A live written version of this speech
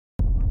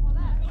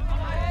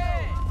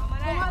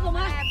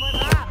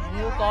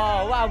ก็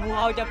ว่าพวกเ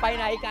ราจะไป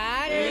ไหนกั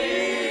น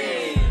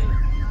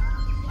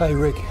Hey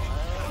Rick,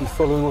 you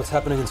following what's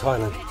happening in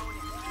Thailand?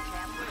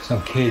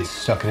 Some kids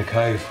stuck in a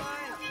cave.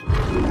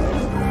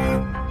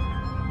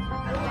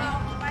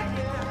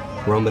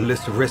 We're on the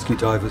list of rescue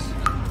divers.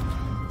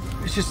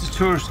 It's just a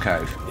tourist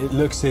cave. It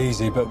looks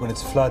easy, but when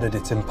it's flooded,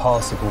 it's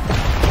impassable.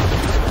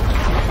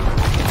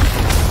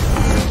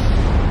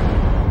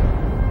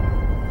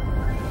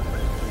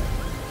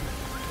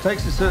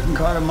 Takes a certain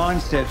kind of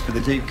mindset for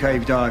the deep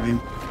cave diving.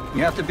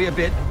 You have to be a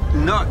bit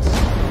nuts.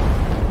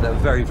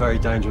 They're very, very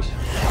dangerous.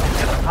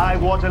 High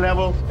water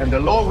level and the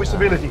low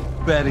visibility.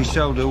 Barely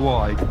shoulder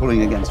wide,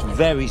 pulling against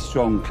very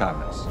strong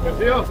currents.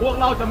 เดี๋ยวพวก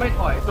เราจะไม่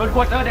ถอยจนก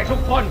ว่าเจอเด็กทุ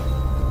กคน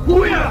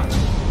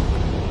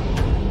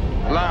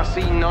Last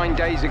seen 9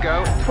 days ago,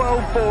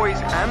 12 boys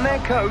and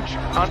their coach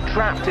are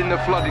trapped in the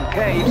flooded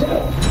caves.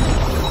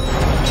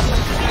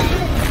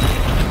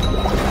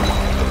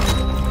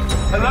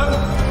 Hello?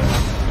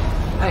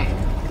 Hey,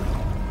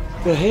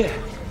 they're here.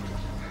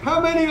 How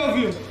many of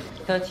you?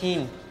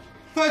 13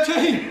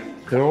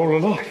 13. They're all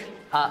alive.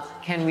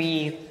 Can we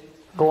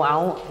go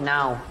out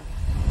now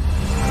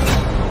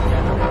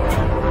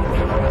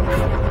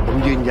ผม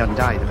ยืนยัน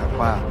ได้นะครับ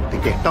ว่า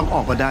เด็กๆต้องอ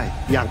อกมาได้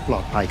อย่างปลอ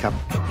ดภัยครับ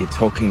You're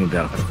talking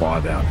about a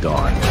 5-hour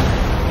dive.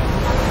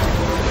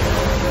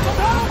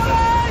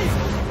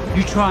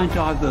 You try and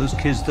dive those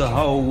kids the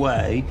whole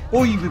way,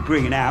 all you'll be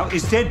bringing out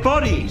is dead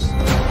bodies.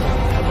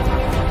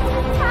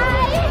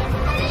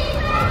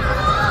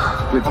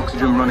 With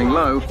oxygen running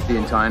low, the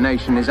entire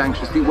nation is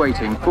anxiously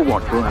waiting for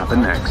what will happen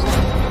next.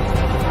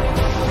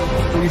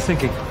 What are you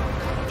thinking?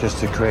 Just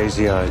a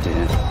crazy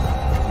idea.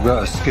 You've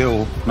got a skill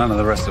none of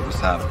the rest of us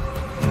have.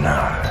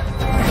 No.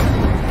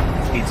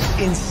 It's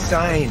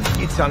insane.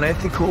 It's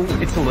unethical.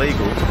 It's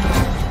illegal.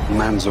 The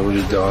man's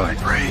already died.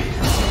 Breathe.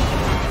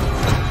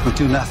 We'll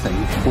do nothing.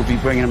 We'll be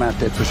bringing him out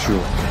dead for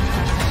sure.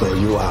 So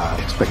you are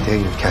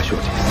expecting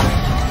casualties.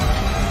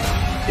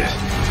 Yes.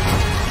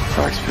 I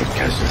expect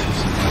casualties.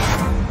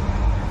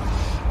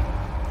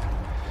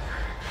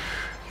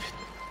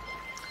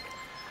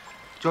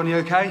 Johnny,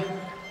 okay?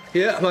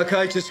 Yeah, I'm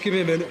okay. Just give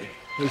me a minute,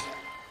 please.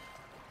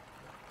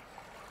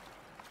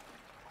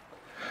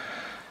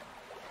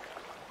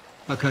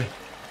 Okay.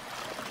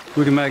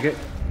 We can make it.